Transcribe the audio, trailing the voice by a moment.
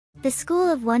The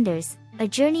School of Wonders, a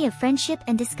journey of friendship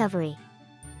and discovery.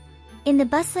 In the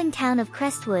bustling town of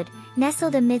Crestwood,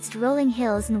 nestled amidst rolling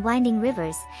hills and winding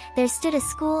rivers, there stood a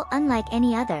school unlike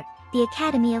any other, the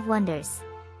Academy of Wonders.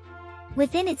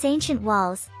 Within its ancient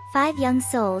walls, 5 young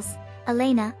souls,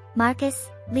 Elena,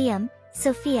 Marcus, Liam,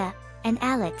 Sophia, and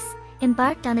Alex,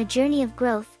 embarked on a journey of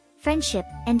growth, friendship,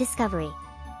 and discovery.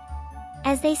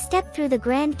 As they stepped through the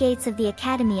grand gates of the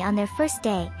Academy on their first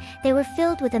day, they were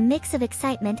filled with a mix of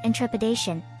excitement and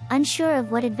trepidation, unsure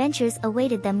of what adventures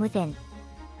awaited them within.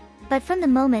 But from the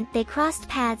moment they crossed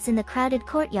paths in the crowded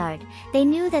courtyard, they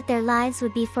knew that their lives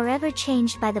would be forever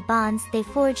changed by the bonds they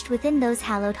forged within those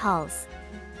hallowed halls.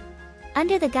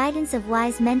 Under the guidance of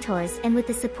wise mentors and with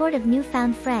the support of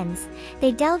newfound friends,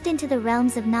 they delved into the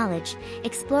realms of knowledge,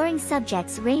 exploring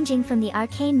subjects ranging from the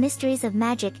arcane mysteries of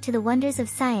magic to the wonders of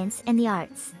science and the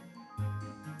arts.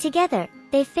 Together,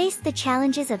 they faced the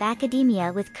challenges of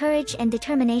academia with courage and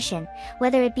determination,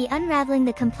 whether it be unraveling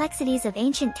the complexities of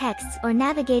ancient texts or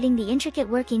navigating the intricate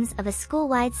workings of a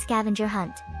school-wide scavenger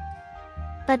hunt.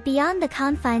 But beyond the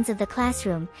confines of the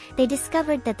classroom, they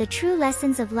discovered that the true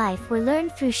lessons of life were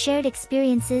learned through shared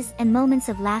experiences and moments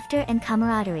of laughter and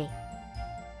camaraderie.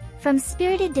 From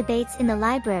spirited debates in the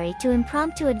library to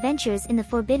impromptu adventures in the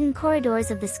forbidden corridors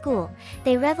of the school,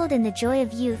 they reveled in the joy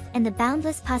of youth and the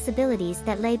boundless possibilities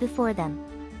that lay before them.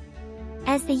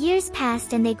 As the years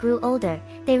passed and they grew older,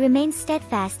 they remained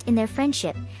steadfast in their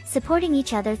friendship, supporting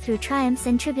each other through triumphs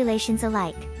and tribulations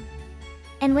alike.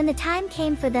 And when the time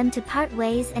came for them to part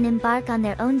ways and embark on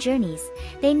their own journeys,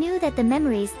 they knew that the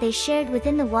memories they shared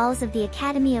within the walls of the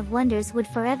Academy of Wonders would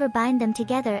forever bind them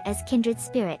together as kindred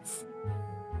spirits.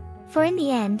 For in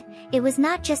the end, it was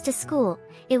not just a school,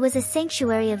 it was a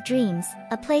sanctuary of dreams,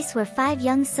 a place where 5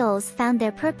 young souls found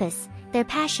their purpose, their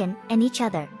passion, and each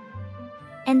other.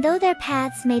 And though their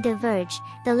paths may diverge,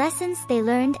 the lessons they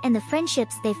learned and the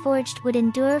friendships they forged would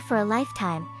endure for a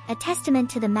lifetime, a testament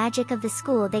to the magic of the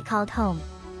school they called home.